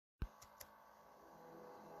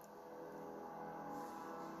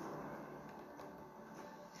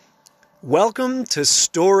Welcome to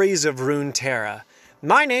Stories of Runeterra.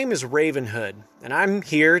 My name is Ravenhood, and I'm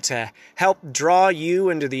here to help draw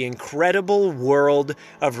you into the incredible world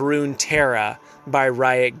of Runeterra by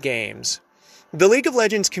Riot Games. The League of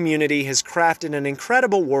Legends community has crafted an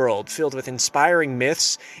incredible world filled with inspiring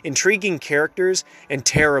myths, intriguing characters, and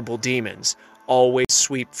terrible demons. Always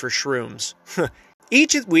sweep for shrooms.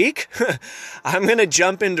 Each week, I'm going to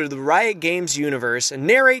jump into the Riot Games universe and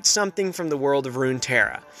narrate something from the world of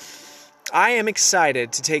Runeterra. I am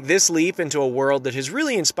excited to take this leap into a world that has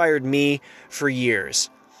really inspired me for years.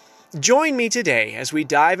 Join me today as we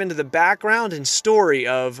dive into the background and story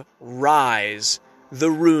of Ryze, the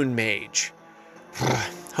Rune Mage.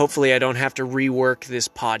 Hopefully I don't have to rework this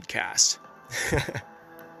podcast.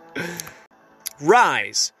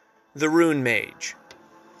 Ryze, the Rune Mage.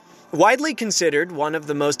 Widely considered one of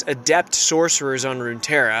the most adept sorcerers on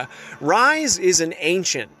Runeterra, Ryze is an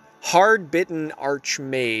ancient, hard-bitten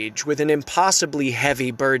archmage with an impossibly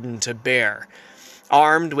heavy burden to bear.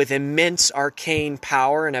 Armed with immense arcane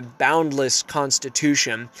power and a boundless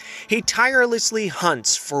constitution, he tirelessly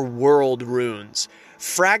hunts for world runes,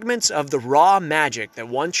 fragments of the raw magic that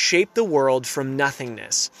once shaped the world from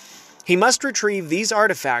nothingness. He must retrieve these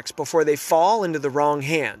artifacts before they fall into the wrong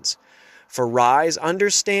hands, for Ryze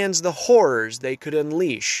understands the horrors they could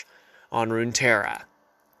unleash on Runeterra.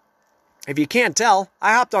 If you can't tell,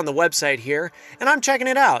 I hopped on the website here, and I'm checking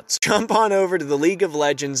it out. So jump on over to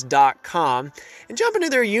theleagueoflegends.com and jump into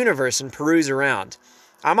their universe and peruse around.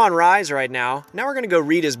 I'm on Ryze right now. Now we're going to go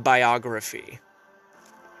read his biography.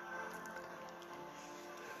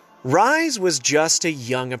 Ryze was just a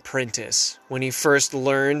young apprentice when he first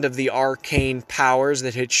learned of the arcane powers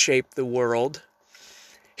that had shaped the world.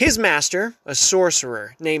 His master, a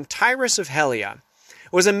sorcerer named Tyrus of Helya,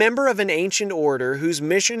 was a member of an ancient order whose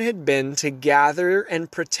mission had been to gather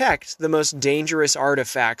and protect the most dangerous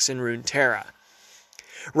artifacts in Runeterra.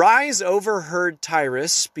 Ryze overheard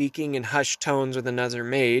Tyrus speaking in hushed tones with another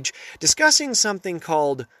mage, discussing something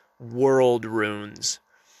called world runes.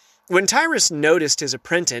 When Tyrus noticed his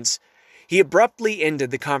apprentice, he abruptly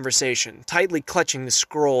ended the conversation, tightly clutching the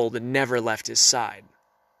scroll that never left his side.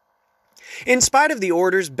 In spite of the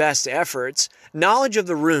order's best efforts, knowledge of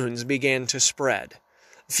the runes began to spread.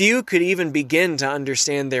 Few could even begin to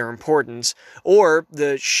understand their importance, or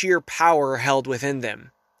the sheer power held within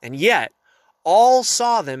them, and yet, all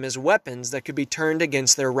saw them as weapons that could be turned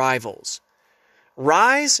against their rivals.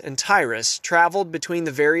 Ryze and Tyrus traveled between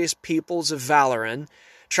the various peoples of Valoran,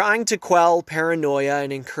 trying to quell paranoia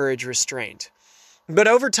and encourage restraint. But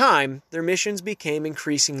over time, their missions became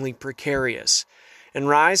increasingly precarious, and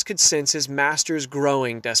Ryze could sense his master's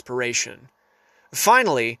growing desperation.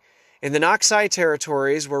 Finally, in the Noxai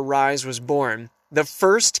territories where Ryze was born, the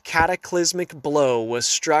first cataclysmic blow was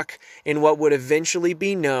struck in what would eventually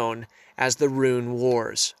be known as the Rune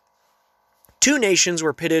Wars. Two nations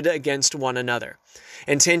were pitted against one another,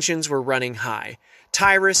 and tensions were running high.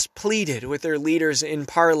 Tyrus pleaded with their leaders in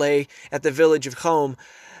parley at the village of Khom,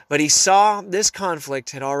 but he saw this conflict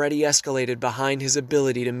had already escalated behind his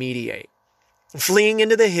ability to mediate. Fleeing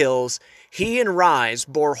into the hills, he and Ryze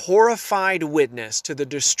bore horrified witness to the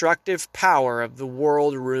destructive power of the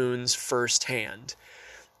world runes firsthand.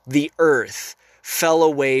 The earth fell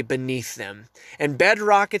away beneath them, and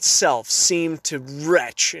bedrock itself seemed to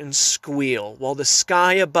retch and squeal, while the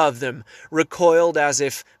sky above them recoiled as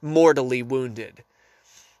if mortally wounded.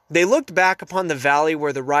 They looked back upon the valley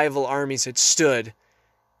where the rival armies had stood,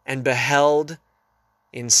 and beheld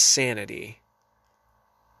insanity.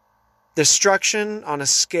 Destruction on a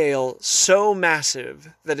scale so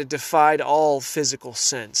massive that it defied all physical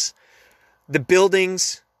sense. The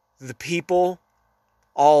buildings, the people,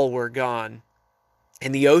 all were gone.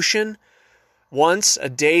 And the ocean, once a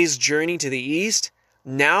day's journey to the east,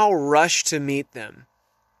 now rushed to meet them.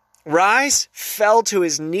 Ryze fell to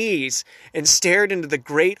his knees and stared into the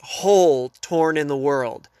great hole torn in the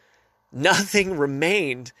world. Nothing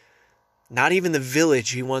remained, not even the village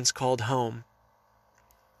he once called home.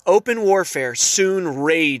 Open warfare soon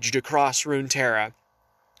raged across Runeterra.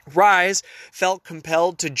 Ryze felt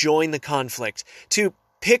compelled to join the conflict, to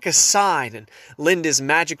pick a side and lend his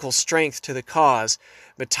magical strength to the cause,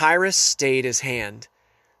 but Tyrus stayed his hand.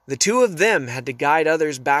 The two of them had to guide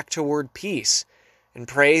others back toward peace, and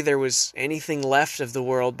pray there was anything left of the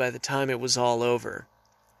world by the time it was all over.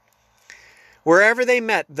 Wherever they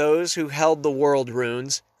met those who held the world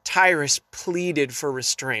runes, Tyrus pleaded for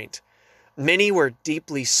restraint. Many were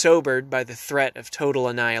deeply sobered by the threat of total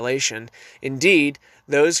annihilation. Indeed,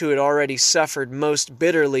 those who had already suffered most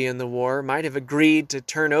bitterly in the war might have agreed to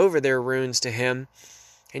turn over their runes to him,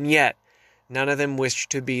 and yet none of them wished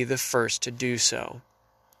to be the first to do so.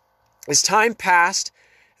 As time passed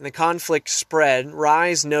and the conflict spread,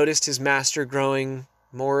 Rise noticed his master growing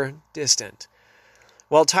more distant.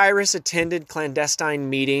 While Tyrus attended clandestine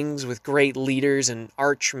meetings with great leaders and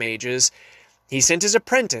archmages, he sent his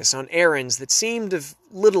apprentice on errands that seemed of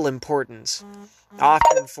little importance,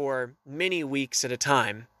 often for many weeks at a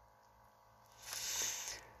time.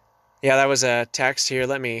 Yeah, that was a text here.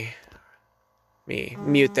 Let me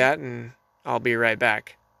mute that and I'll be right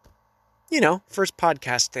back. You know, first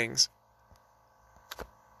podcast things.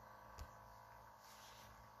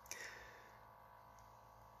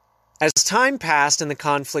 As time passed and the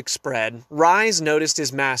conflict spread, Rise noticed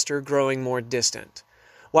his master growing more distant.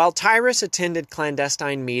 While Tyrus attended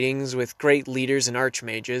clandestine meetings with great leaders and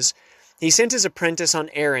archmages, he sent his apprentice on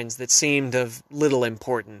errands that seemed of little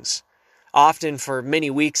importance, often for many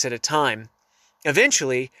weeks at a time.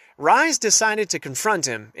 Eventually, Rise decided to confront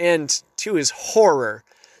him and, to his horror,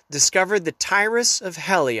 discovered that Tyrus of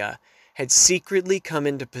Helia had secretly come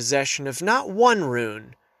into possession of not one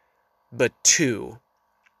rune, but two.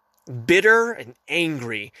 Bitter and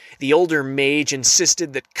angry, the older mage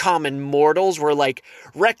insisted that common mortals were like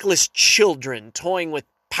reckless children toying with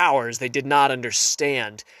powers they did not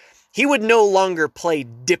understand. He would no longer play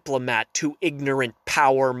diplomat to ignorant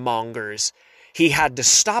power mongers. He had to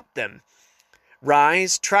stop them.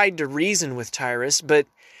 Rise tried to reason with Tyrus, but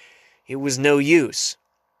it was no use.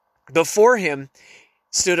 Before him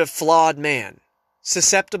stood a flawed man,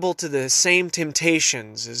 susceptible to the same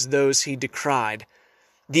temptations as those he decried.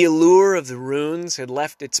 The allure of the runes had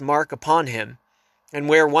left its mark upon him, and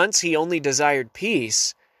where once he only desired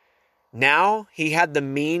peace, now he had the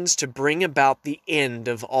means to bring about the end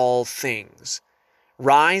of all things.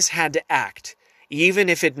 Rise had to act, even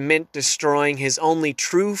if it meant destroying his only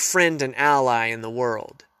true friend and ally in the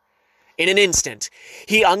world. In an instant,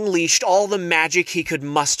 he unleashed all the magic he could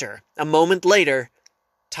muster. A moment later,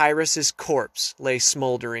 Tyrus's corpse lay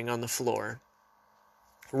smoldering on the floor.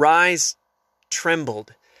 Rise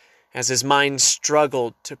trembled as his mind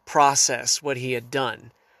struggled to process what he had done.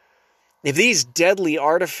 If these deadly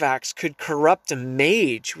artifacts could corrupt a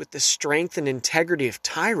mage with the strength and integrity of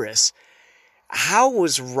Tyrus, how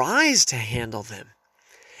was Rise to handle them?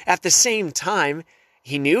 At the same time,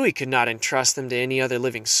 he knew he could not entrust them to any other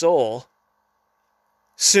living soul.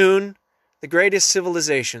 Soon, the greatest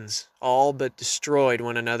civilizations all but destroyed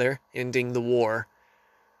one another, ending the war.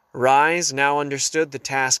 Rise now understood the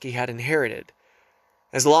task he had inherited.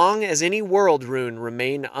 As long as any world rune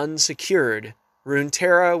remained unsecured,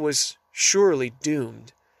 Runeterra was surely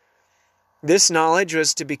doomed. This knowledge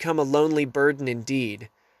was to become a lonely burden indeed,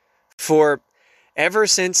 for ever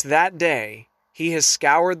since that day, he has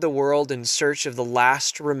scoured the world in search of the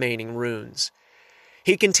last remaining runes.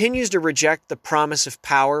 He continues to reject the promise of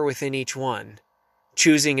power within each one,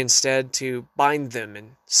 choosing instead to bind them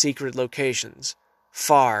in secret locations,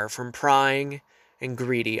 far from prying and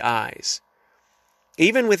greedy eyes.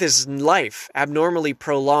 Even with his life abnormally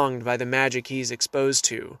prolonged by the magic he's exposed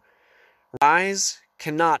to, Rise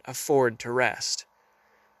cannot afford to rest.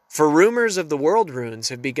 For rumors of the world runes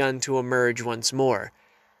have begun to emerge once more,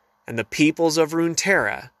 and the peoples of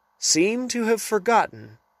Runeterra seem to have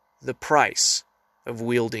forgotten the price of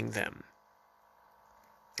wielding them.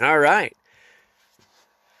 All right.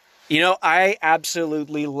 You know, I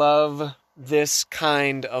absolutely love this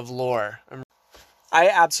kind of lore. I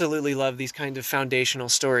absolutely love these kind of foundational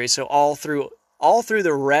stories. So all through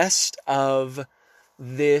the rest of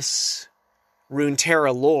this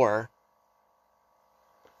Runeterra lore,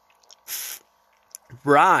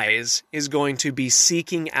 Rise is going to be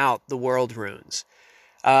seeking out the world runes.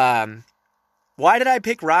 Why did I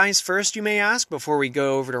pick Rise first, you may ask, before we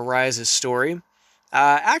go over to Rise's story?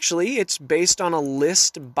 Actually, it's based on a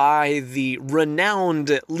list by the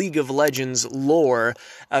renowned League of Legends lore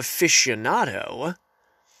aficionado,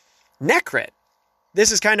 Necrit.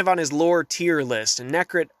 This is kind of on his lore tier list, and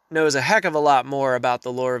Necrit knows a heck of a lot more about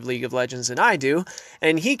the lore of League of Legends than I do,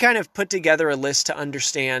 and he kind of put together a list to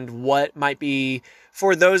understand what might be,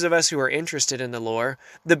 for those of us who are interested in the lore,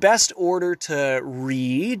 the best order to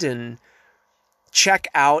read and check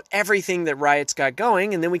out everything that Riot's got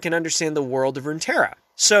going, and then we can understand the world of Runeterra.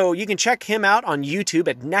 So you can check him out on YouTube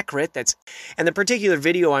at Necrit, and the particular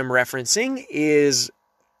video I'm referencing is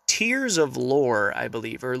Tears of Lore, I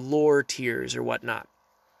believe, or Lore Tears or whatnot.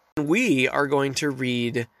 We are going to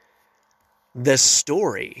read the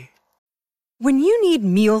story When you need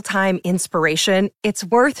mealtime inspiration, it's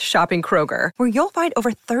worth shopping Kroger, where you'll find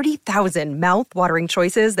over 30,000 mouth-watering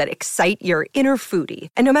choices that excite your inner foodie.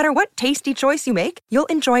 And no matter what tasty choice you make, you'll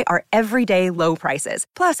enjoy our everyday low prices,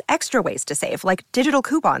 plus extra ways to save, like digital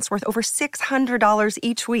coupons worth over $600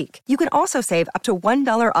 each week. You can also save up to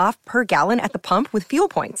 $1 off per gallon at the pump with fuel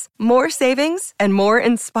points. More savings and more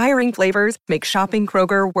inspiring flavors make shopping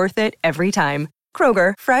Kroger worth it every time.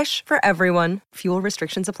 Kroger, fresh for everyone. Fuel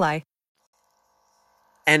restrictions apply.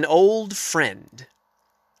 An old friend.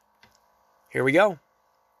 Here we go.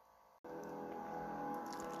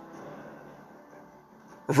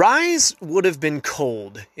 Rise would have been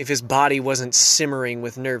cold if his body wasn't simmering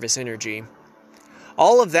with nervous energy.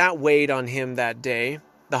 All of that weighed on him that day.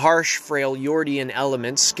 The harsh, frail Yordian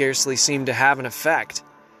elements scarcely seemed to have an effect.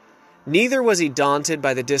 Neither was he daunted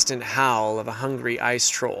by the distant howl of a hungry ice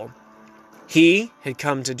troll. He had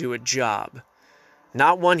come to do a job.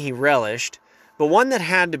 Not one he relished, but one that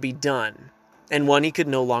had to be done, and one he could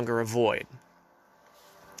no longer avoid.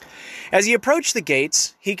 As he approached the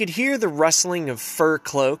gates, he could hear the rustling of fur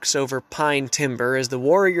cloaks over pine timber as the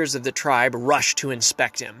warriors of the tribe rushed to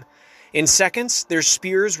inspect him. In seconds, their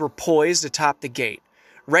spears were poised atop the gate,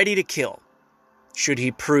 ready to kill, should he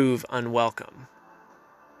prove unwelcome.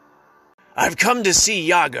 "I've come to see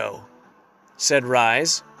Yago," said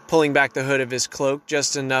Rise, pulling back the hood of his cloak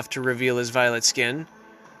just enough to reveal his violet skin.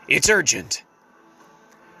 "It's urgent."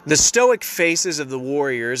 The stoic faces of the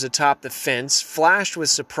warriors atop the fence flashed with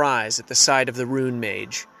surprise at the sight of the rune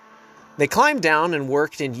mage. They climbed down and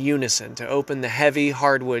worked in unison to open the heavy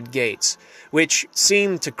hardwood gates, which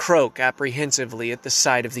seemed to croak apprehensively at the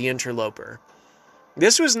sight of the interloper.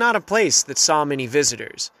 This was not a place that saw many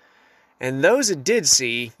visitors, and those it did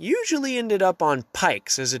see usually ended up on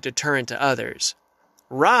pikes as a deterrent to others.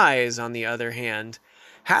 Rise, on the other hand,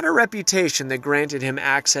 had a reputation that granted him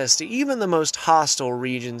access to even the most hostile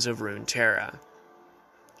regions of Runeterra.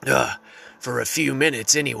 For a few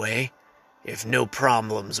minutes anyway, if no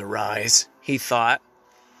problems arise, he thought.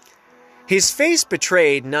 His face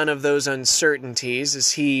betrayed none of those uncertainties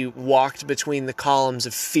as he walked between the columns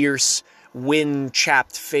of fierce,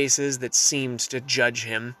 wind-chapped faces that seemed to judge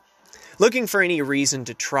him, looking for any reason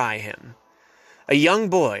to try him. A young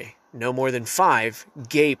boy, no more than 5,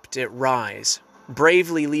 gaped at Rise,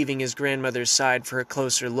 bravely leaving his grandmother's side for a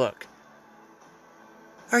closer look.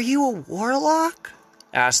 "Are you a warlock?"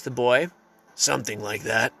 asked the boy. "Something like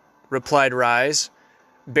that," replied Rise,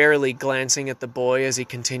 barely glancing at the boy as he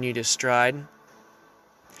continued his stride.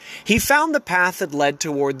 He found the path that led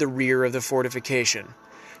toward the rear of the fortification.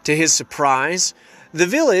 To his surprise, the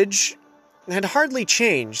village had hardly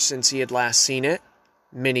changed since he had last seen it,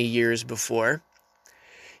 many years before.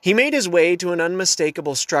 He made his way to an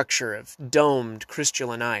unmistakable structure of domed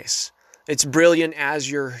crystalline ice, its brilliant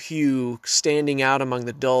azure hue standing out among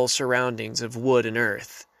the dull surroundings of wood and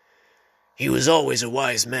earth. "He was always a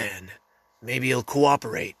wise man. Maybe he'll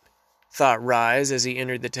cooperate," thought Rise as he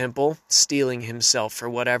entered the temple, steeling himself for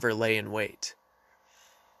whatever lay in wait.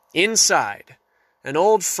 Inside, an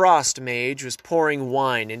old frost mage was pouring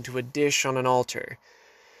wine into a dish on an altar.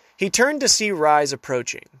 He turned to see Rise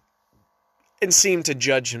approaching, and seemed to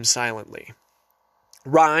judge him silently.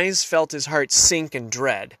 Rise felt his heart sink in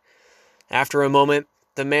dread. After a moment,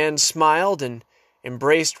 the man smiled and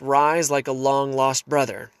embraced Rise like a long-lost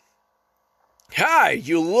brother. "Hi,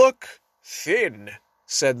 you look thin,"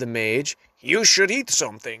 said the mage. "You should eat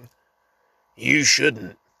something." "You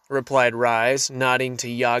shouldn't," replied Rise, nodding to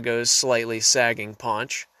Yago's slightly sagging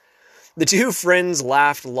paunch. The two friends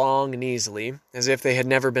laughed long and easily, as if they had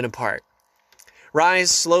never been apart.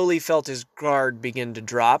 Rise slowly felt his guard begin to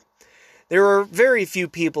drop. There were very few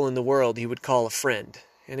people in the world he would call a friend,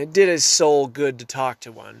 and it did his soul good to talk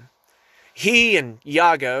to one. He and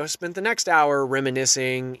Yago spent the next hour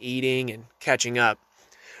reminiscing, eating, and catching up.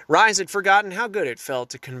 Rise had forgotten how good it felt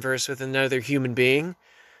to converse with another human being.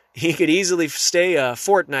 He could easily stay a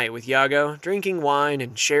fortnight with Yago, drinking wine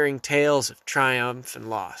and sharing tales of triumph and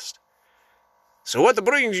loss. "So what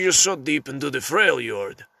brings you so deep into the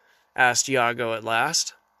Freljord?" asked Yago at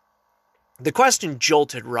last. The question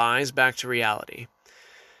jolted Rise back to reality.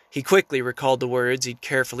 He quickly recalled the words he'd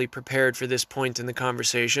carefully prepared for this point in the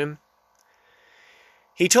conversation.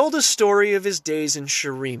 He told a story of his days in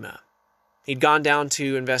Shurima. He'd gone down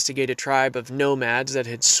to investigate a tribe of nomads that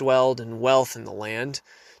had swelled in wealth in the land,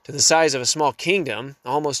 to the size of a small kingdom,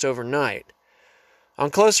 almost overnight. On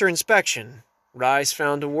closer inspection, Rise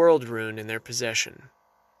found a world rune in their possession.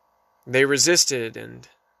 They resisted, and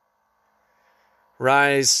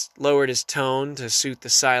Rise lowered his tone to suit the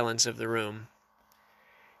silence of the room.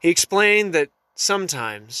 He explained that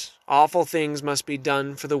sometimes awful things must be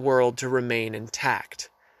done for the world to remain intact.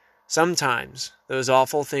 Sometimes those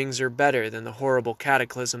awful things are better than the horrible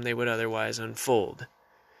cataclysm they would otherwise unfold.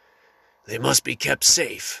 "They must be kept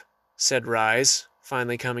safe," said Rise,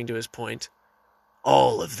 finally coming to his point.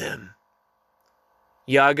 "All of them."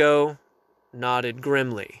 Iago nodded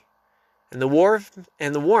grimly, and the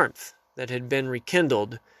warmth that had been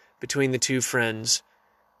rekindled between the two friends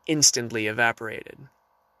instantly evaporated.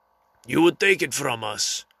 "You would take it from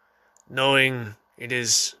us, knowing it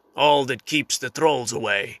is all that keeps the trolls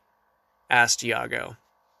away?" asked Iago.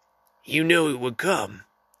 "You knew it would come,"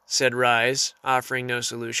 said Rise, offering no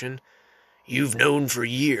solution. "You've known for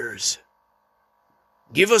years."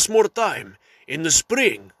 "Give us more time. In the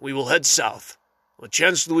spring, we will head south. What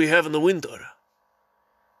chance do we have in the winter?"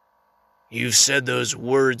 "You've said those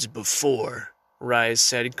words before," Rise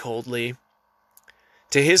said coldly.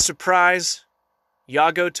 To his surprise,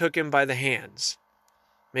 Iago took him by the hands,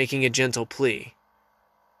 making a gentle plea.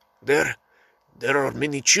 There are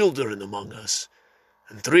many children among us,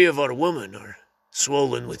 and 3 of our women are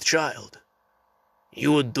swollen with child.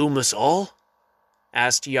 You would doom us all?"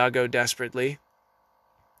 asked Iago desperately.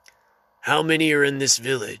 "How many are in this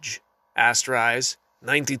village?" asked Rise.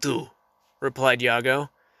 92, replied Iago.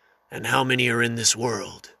 "And how many are in this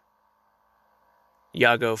world?"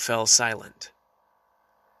 Iago fell silent.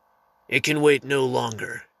 "It can wait no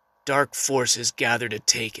longer. Dark forces gather to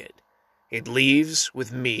take it. It leaves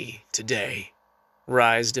with me today,"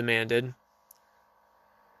 Rise demanded.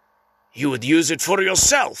 "You would use it for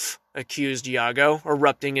yourself," accused Iago,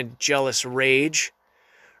 erupting in jealous rage.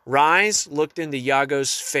 Rise looked into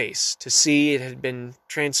Iago's face to see it had been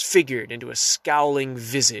transfigured into a scowling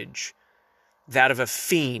visage, that of a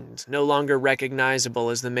fiend no longer recognizable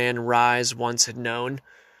as the man Rise once had known.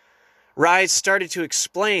 Rise started to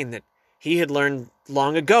explain that he had learned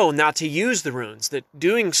long ago not to use the runes, that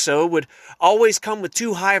doing so would always come with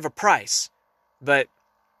too high of a price. But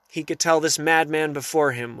he could tell this madman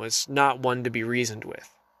before him was not one to be reasoned with.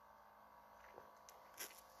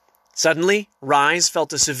 Suddenly, Rise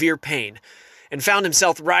felt a severe pain and found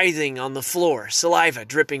himself writhing on the floor, saliva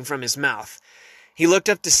dripping from his mouth. He looked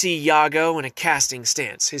up to see Iago in a casting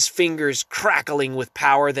stance, his fingers crackling with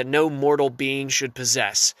power that no mortal being should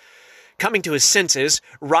possess. Coming to his senses,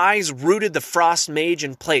 Rise rooted the Frost Mage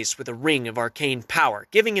in place with a ring of arcane power,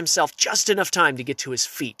 giving himself just enough time to get to his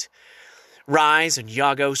feet. Rise and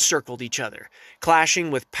Iago circled each other,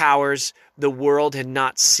 clashing with powers the world had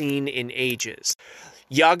not seen in ages.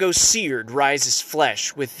 Iago seared Rise's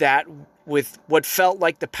flesh with what felt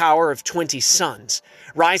like the power of 20 suns.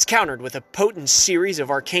 Rise countered with a potent series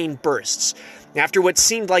of arcane bursts. After what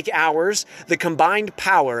seemed like hours, the combined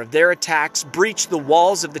power of their attacks breached the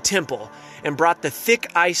walls of the temple and brought the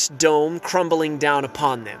thick ice dome crumbling down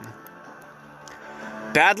upon them.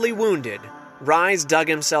 Badly wounded, Rise dug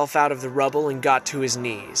himself out of the rubble and got to his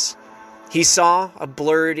knees. He saw a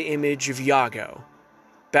blurred image of Iago,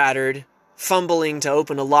 battered, fumbling to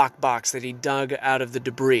open a lockbox that he dug out of the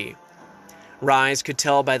debris. Rise could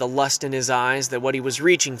tell by the lust in his eyes that what he was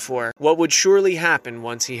reaching for, what would surely happen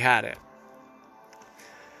once he had it.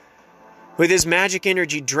 With his magic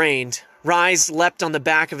energy drained, Rise leapt on the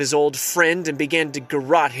back of his old friend and began to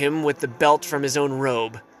garrote him with the belt from his own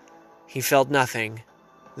robe. He felt nothing.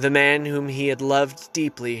 The man whom he had loved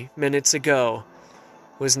deeply minutes ago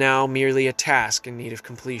was now merely a task in need of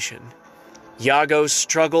completion. Iago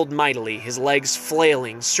struggled mightily, his legs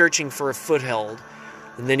flailing, searching for a foothold,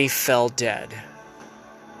 and then he fell dead.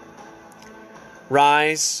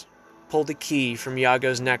 Rise pulled a key from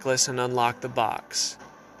Iago's necklace and unlocked the box.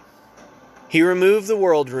 He removed the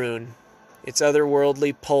world rune, its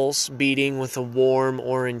otherworldly pulse beating with a warm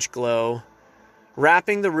orange glow.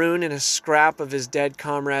 Wrapping the rune in a scrap of his dead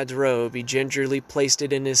comrade's robe, he gingerly placed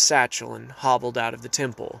it in his satchel and hobbled out of the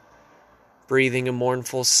temple, breathing a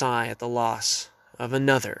mournful sigh at the loss of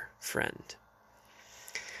another friend.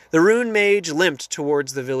 The rune mage limped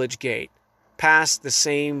towards the village gate, past the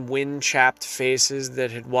same wind-chapped faces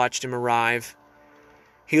that had watched him arrive.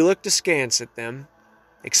 He looked askance at them,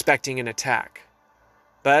 expecting an attack.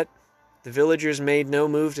 But the villagers made no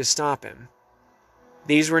move to stop him.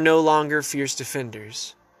 These were no longer fierce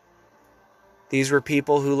defenders. These were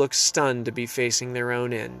people who looked stunned to be facing their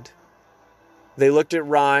own end. They looked at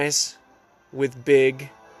Rise with big,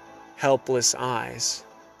 helpless eyes.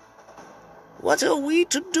 "What are we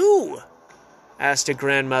to do?" asked a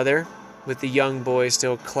grandmother, with the young boy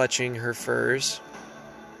still clutching her furs.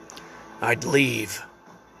 "I'd leave,"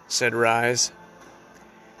 said Rise.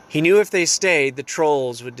 He knew if they stayed, the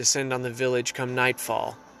trolls would descend on the village come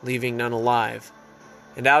nightfall, leaving none alive.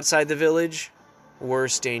 And outside the village,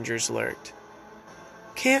 worse dangers lurked.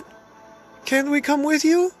 Can't we come with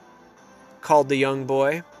you? Called the young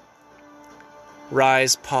boy.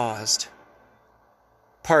 Rise paused.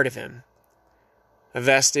 Part of him, a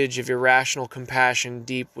vestige of irrational compassion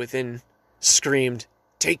deep within, screamed,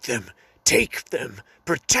 Take them! Take them!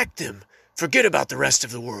 Protect them! Forget about the rest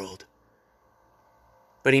of the world!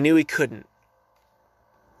 But he knew he couldn't.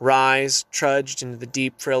 Rise trudged into the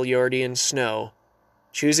deep Freljordian snow,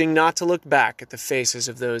 choosing not to look back at the faces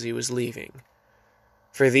of those he was leaving.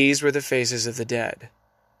 For these were the faces of the dead,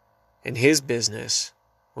 and his business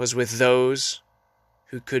was with those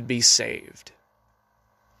who could be saved.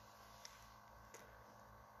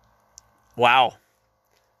 Wow.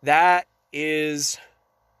 That is,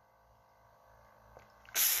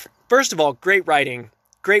 first of all, great writing,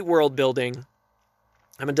 great world building.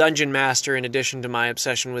 I'm a dungeon master in addition to my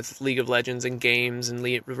obsession with League of Legends and games and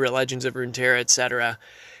Legends of Runeterra, etc.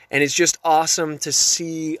 And it's just awesome to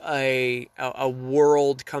see a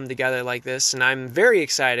world come together like this. And I'm very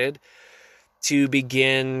excited to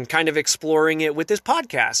begin kind of exploring it with this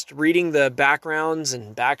podcast, reading the backgrounds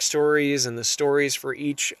and backstories and the stories for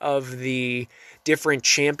each of the different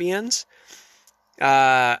champions.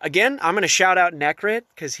 Again, I'm going to shout out Necrit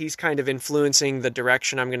because he's kind of influencing the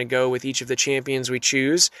direction I'm going to go with each of the champions we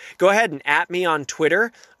choose. Go ahead and @ me on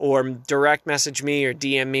Twitter or direct message me or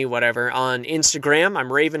DM me, whatever. On Instagram, I'm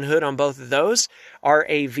Ravenhood on both of those.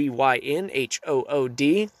 RAVYNHOOD.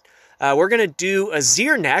 We're going to do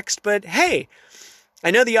Azir next, but hey,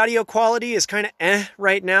 I know the audio quality is kind of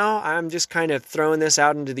right now. I'm just kind of throwing this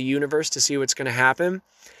out into the universe to see what's going to happen.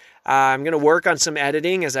 I'm going to work on some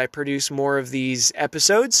editing as I produce more of these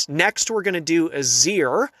episodes. Next, we're going to do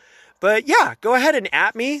Azir. But yeah, go ahead and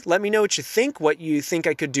 @ me. Let me know what you think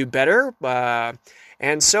I could do better,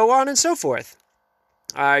 and so on and so forth.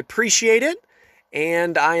 I appreciate it,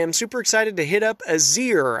 and I am super excited to hit up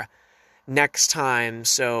Azir next time.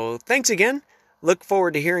 So thanks again. Look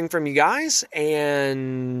forward to hearing from you guys,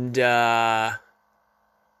 and yeah,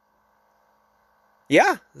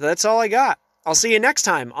 that's all I got. I'll see you next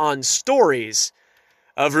time on Stories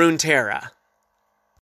of Runeterra.